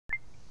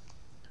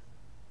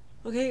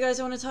Okay, guys,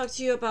 I want to talk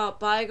to you about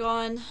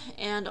Bygone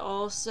and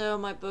also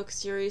my book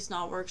series,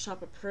 Not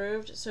Workshop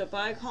Approved. So,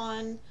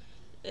 Bygone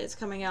is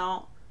coming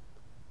out,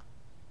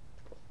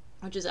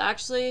 which is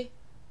actually,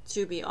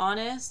 to be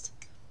honest,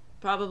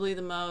 probably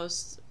the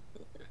most,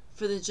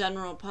 for the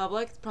general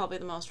public, probably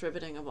the most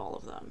riveting of all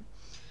of them.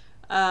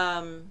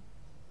 Um,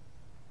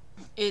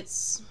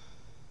 it's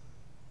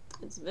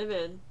it's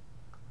vivid.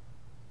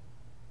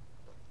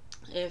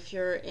 If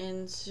you're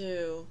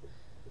into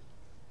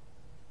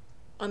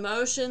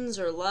emotions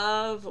or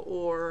love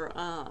or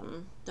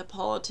the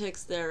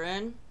politics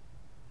therein,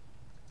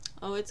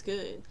 oh, it's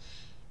good.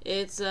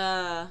 It's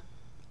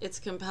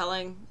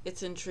compelling,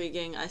 it's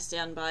intriguing. I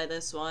stand by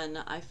this one.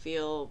 I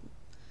feel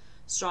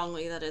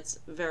strongly that it's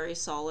very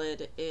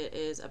solid. It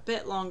is a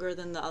bit longer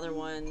than the other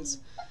ones.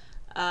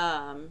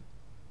 Um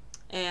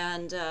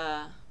and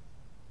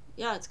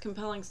yeah, it's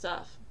compelling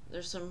stuff.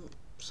 There's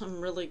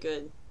some really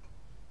good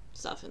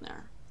stuff in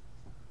there.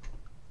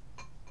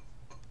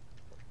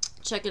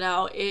 Check it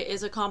out. It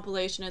is a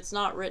compilation. It's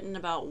not written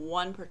about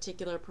one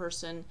particular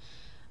person,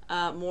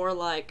 more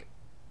like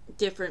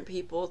different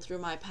people through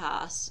my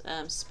past,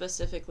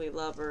 specifically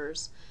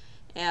lovers,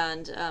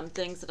 and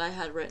things that I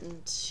had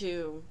written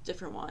to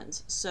different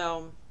ones.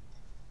 So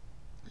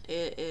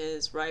it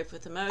is rife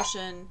with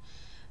emotion.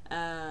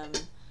 Um,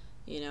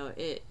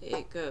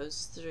 it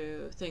goes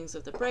through things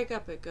of the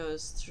breakup. It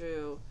goes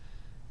through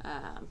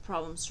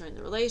problems during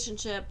the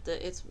relationship.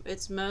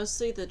 It's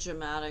mostly the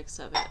dramatics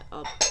of it.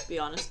 I'll be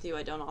honest with you,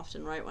 I don't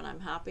often write when I'm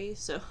happy,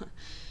 so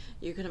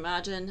you can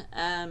imagine.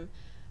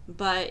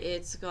 But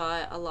it's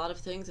got a lot of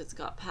things. It's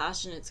got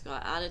passion. It's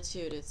got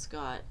attitude. It's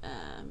got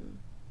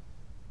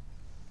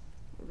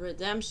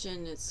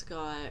redemption. It's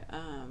got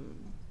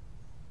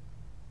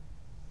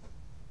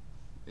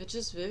it's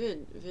just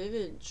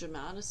vivid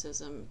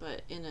dramaticism,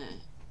 but in a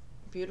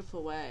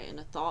beautiful way, in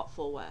a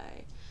thoughtful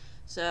way.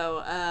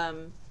 So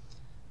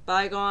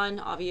Bygone,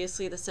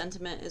 obviously the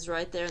sentiment is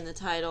right there in the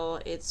title.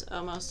 It's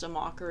almost a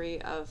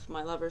mockery of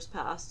my lover's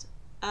past,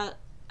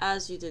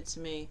 as you did to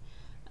me.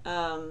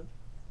 Um,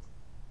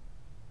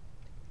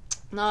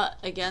 Not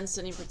against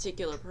any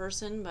particular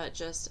person, but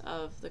just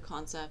of the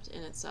concept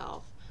in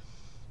itself.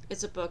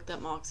 It's a book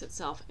that mocks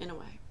itself in a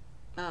way.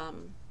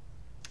 Um,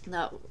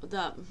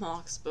 that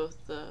mocks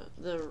both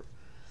the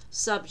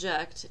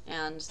subject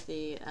and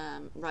the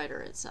writer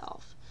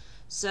itself.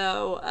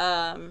 So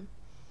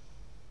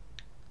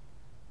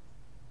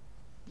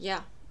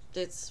yeah,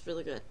 it's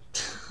really good.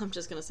 I'm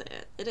just gonna say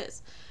it. It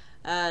is.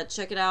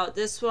 Check it out.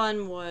 This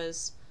one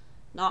was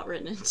not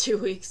written in 2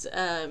 weeks,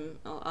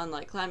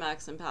 unlike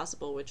Climax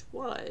Impassable, which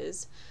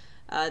was.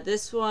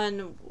 This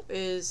one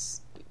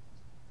is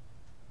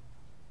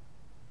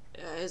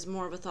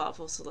more of a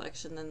thoughtful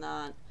selection than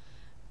that.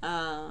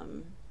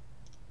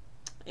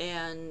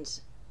 And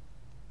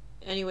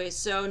anyway,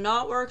 so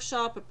not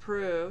workshop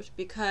approved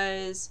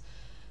because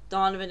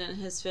Donovan and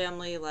his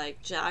family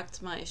like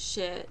jacked my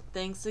shit.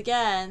 Thanks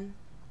again.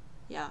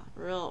 Yeah,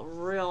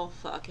 real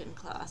fucking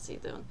classy,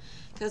 dude.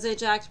 Because they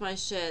jacked my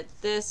shit.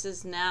 This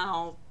is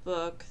now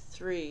book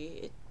 3.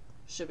 It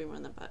should be more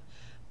than that, but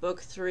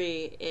book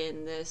 3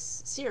 in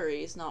this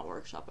series, not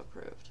workshop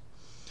approved.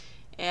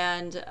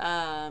 And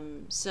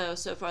so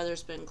far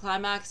there's been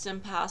Climax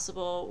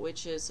Impassable,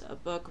 which is a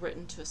book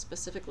written to a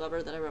specific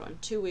lover that I wrote in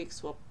 2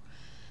 weeks while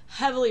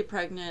heavily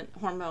pregnant,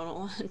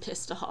 hormonal, and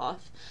pissed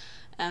off.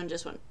 And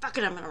just went, fuck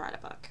it, I'm gonna write a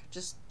book.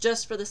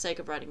 Just for the sake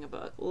of writing a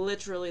book.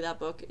 Literally, that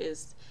book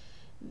is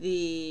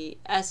the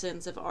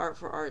essence of art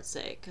for art's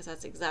sake, because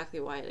that's exactly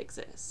why it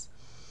exists.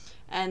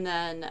 And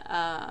then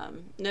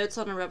Notes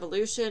on a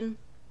Revolution,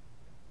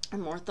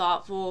 more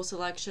thoughtful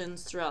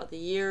selections throughout the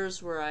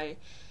years where I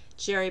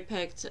cherry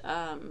picked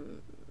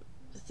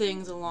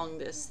things along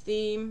this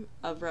theme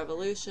of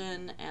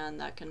revolution, and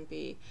that can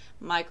be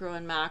micro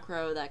and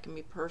macro, that can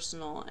be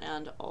personal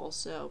and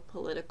also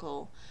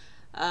political.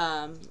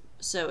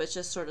 So it's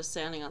just sort of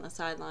standing on the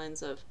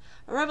sidelines of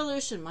a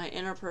revolution, my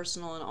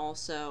interpersonal, and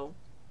also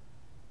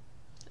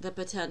the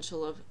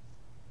potential of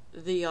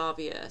the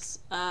obvious.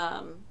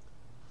 And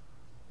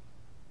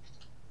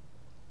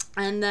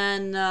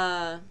then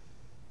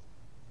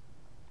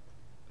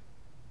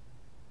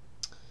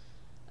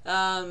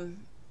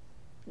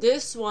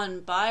this one,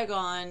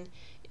 Bygone,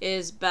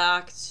 is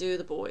back to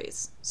the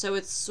boys. So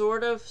it's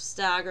sort of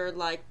staggered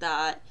like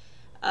that.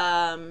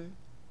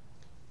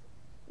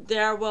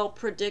 There will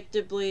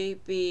predictably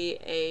be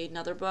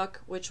another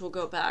book which will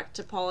go back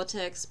to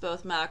politics,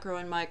 both macro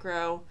and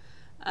micro.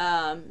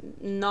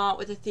 Not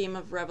with the theme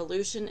of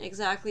revolution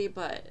exactly,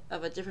 but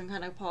of a different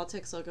kind of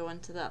politics. I'll go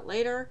into that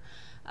later.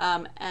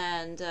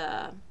 And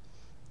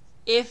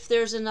if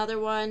there's another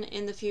one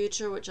in the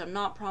future, which I'm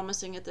not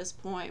promising at this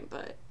point,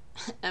 but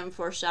am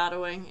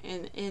foreshadowing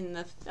in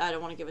the, I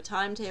don't want to give a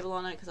timetable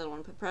on it because I don't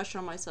want to put pressure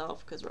on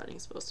myself because writing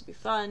is supposed to be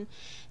fun,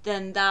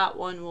 then that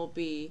one will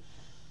be,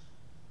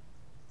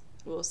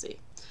 we'll see.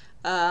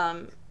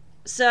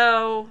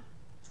 So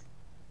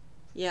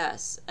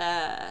yes,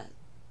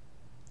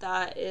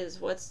 that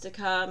is what's to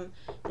come.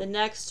 The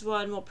next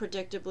one will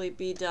predictably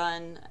be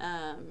done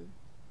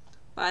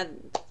by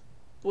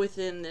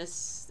within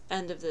this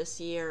end of this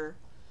year,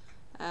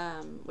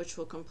 which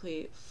will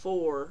complete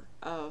 4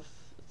 of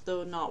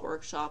the Not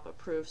Workshop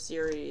approved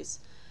series.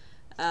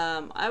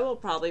 I will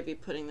probably be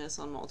putting this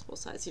on multiple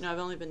sites. You know, I've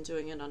only been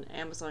doing it on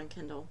Amazon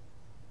Kindle.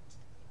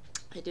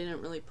 I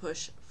didn't really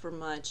push for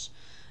much.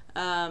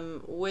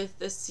 With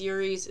this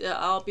series,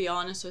 I'll be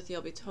honest with you,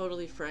 I'll be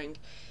totally frank.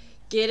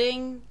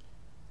 Getting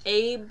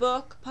a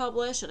book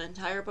published, an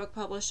entire book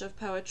published of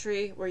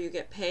poetry, where you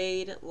get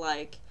paid,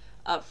 like,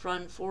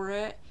 upfront for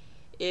it,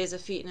 is a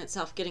feat in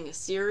itself. Getting a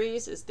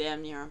series is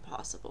damn near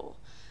impossible.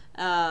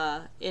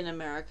 In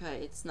America,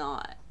 it's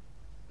not.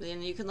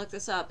 And you can look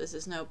this up. This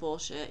is no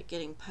bullshit.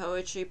 Getting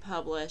poetry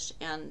published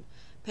and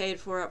paid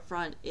for up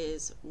front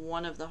is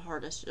one of the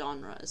hardest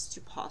genres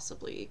to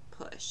possibly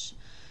push.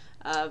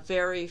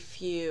 Very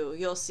few.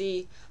 You'll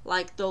see,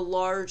 like, the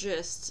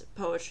largest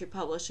poetry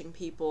publishing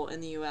people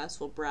in the U.S.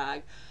 will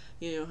brag,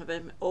 you know, have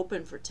been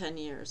open for 10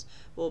 years,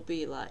 will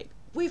be like,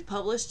 we've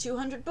published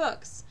 200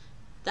 books.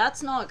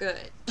 That's not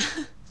good.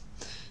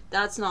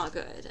 That's not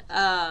good.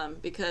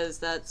 Because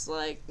that's,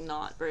 like,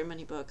 not very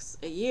many books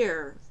a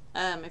year,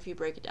 if you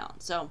break it down.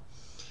 So,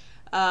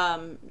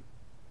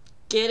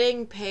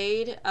 getting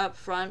paid up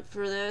front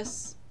for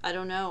this, I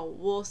don't know.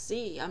 We'll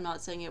see. I'm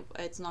not saying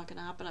it's not going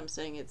to happen. I'm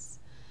saying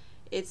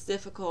it's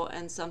difficult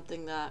and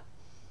something that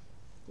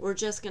we're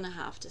just going to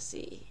have to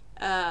see.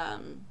 I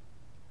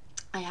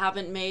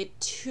haven't made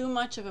too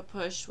much of a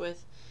push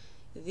with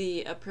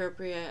the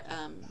appropriate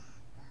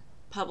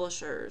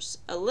publishers.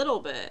 A little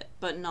bit,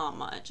 but not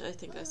much. I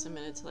think I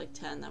submitted to like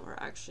 10 that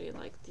were actually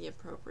like the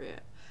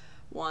appropriate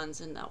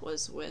ones, and that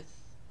was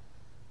with,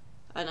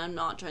 and I'm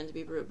not trying to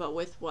be rude, but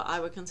with what I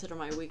would consider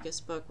my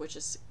weakest book, which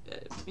is,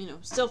 you know,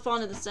 still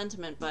fond of the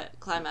sentiment, but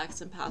Climax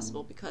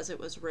Impassable, because it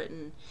was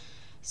written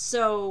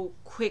so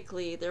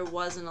quickly, there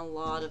wasn't a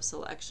lot of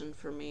selection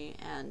for me,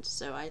 and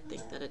so I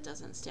think that it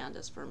doesn't stand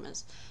as firm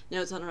as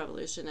Notes on a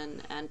Revolution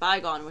and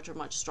Bygone, which are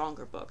much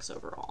stronger books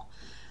overall.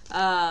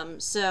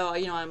 So,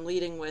 you know, I'm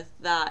leading with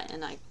that,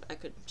 and I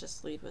could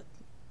just lead with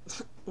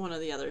one of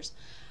the others.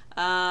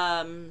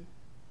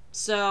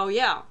 So,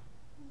 yeah.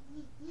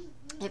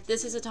 If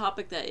this is a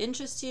topic that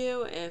interests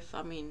you,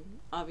 I mean,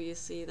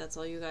 obviously that's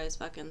all you guys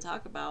fucking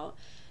talk about,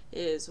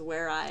 is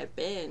where I've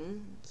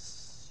been.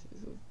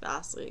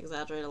 Vastly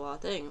exaggerate a lot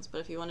of things, but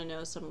if you want to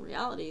know some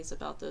realities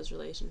about those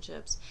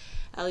relationships,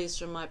 at least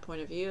from my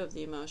point of view of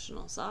the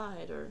emotional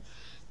side or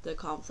the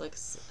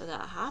conflicts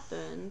that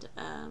happened,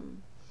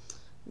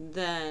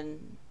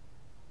 then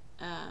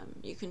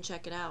you can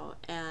check it out.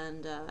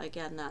 And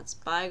again, that's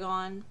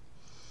Bygone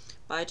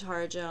by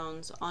Tara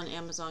Jones on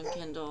Amazon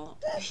Kindle,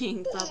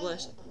 being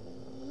published.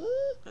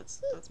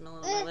 That's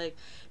milling on my leg.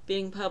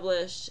 Being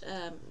published,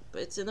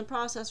 but it's in the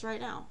process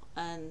right now,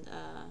 and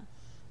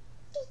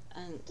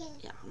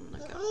yeah, I'm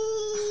gonna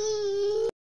go.